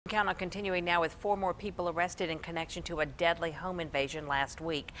Count on continuing now with 4 more people arrested in connection to a deadly home invasion last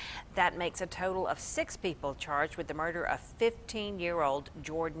week. That makes a total of 6 people charged with the murder of 15-year-old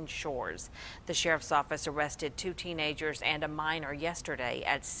Jordan Shores. The sheriff's office arrested 2 teenagers and a minor yesterday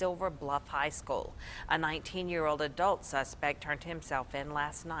at Silver Bluff High School. A 19-year-old adult suspect turned himself in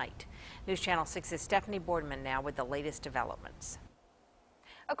last night. News Channel 6's Stephanie Boardman now with the latest developments.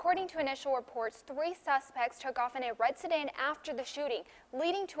 According to initial reports, 3 suspects took off in a red sedan after the shooting,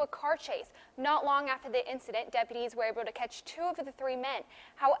 leading to a car chase. Not long after the incident, deputies were able to catch 2 of the 3 men.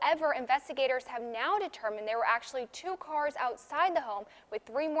 However, investigators have now determined there were actually 2 cars outside the home with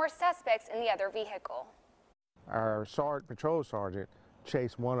 3 more suspects in the other vehicle. Our patrol sergeant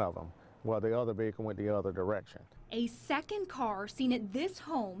chased one of them while the other vehicle went the other direction. A second car seen at this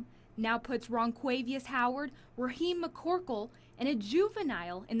home now puts Ronquavis Howard, Raihem McCorkle, and a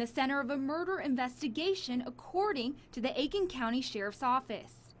juvenile in the center of a murder investigation, according to the Aiken County Sheriff's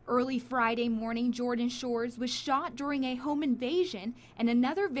Office. Early Friday morning, Jordan Shores was shot during a home invasion, and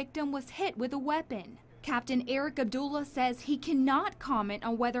another victim was hit with a weapon. Captain Eric Abdullah says he cannot comment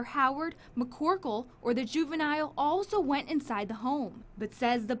on whether Howard, McCorkle, or the juvenile also went inside the home, but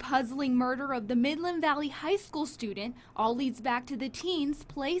says the puzzling murder of the Midland Valley High School student all leads back to the teen's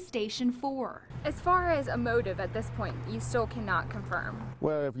PlayStation 4. As far as a motive at this point, you still cannot confirm.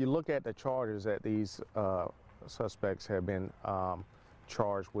 Well, if you look at the charges that these suspects have been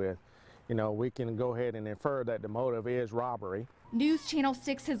charged with, we can go ahead and infer that the motive is robbery. News Channel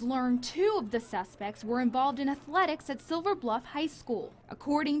 6 has learned 2 of the suspects were involved in athletics at Silver Bluff High School.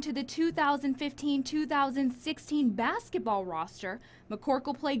 According to the 2015-2016 basketball roster,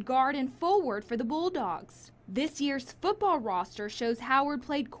 McCorkle played guard and forward for the Bulldogs. This year's football roster shows Howard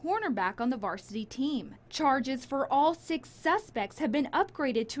played cornerback on the varsity team. Charges for all 6 suspects have been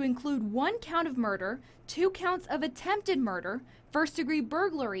upgraded to include 1 count of murder, 2 counts of attempted murder, first-degree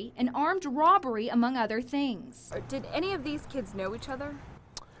burglary, and armed robbery, among other things. Did any of these kids know each other?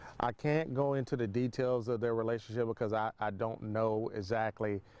 I can't go into the details of their relationship because I don't know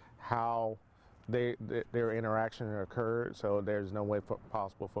exactly how their interaction occurred, so there's no way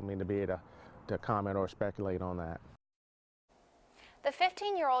possible for me to be able to comment or speculate on that. The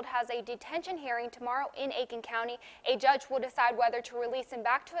 15-year-old has a detention hearing tomorrow in Aiken County. A judge will decide whether to release him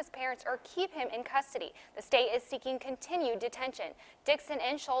back to his parents or keep him in custody. The state is seeking continued detention. Dixon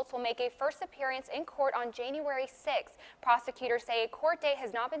and Schultz will make a first appearance in court on January 6th. Prosecutors say a court date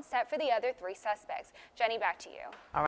has not been set for the other 3 suspects. Jenny, back to you.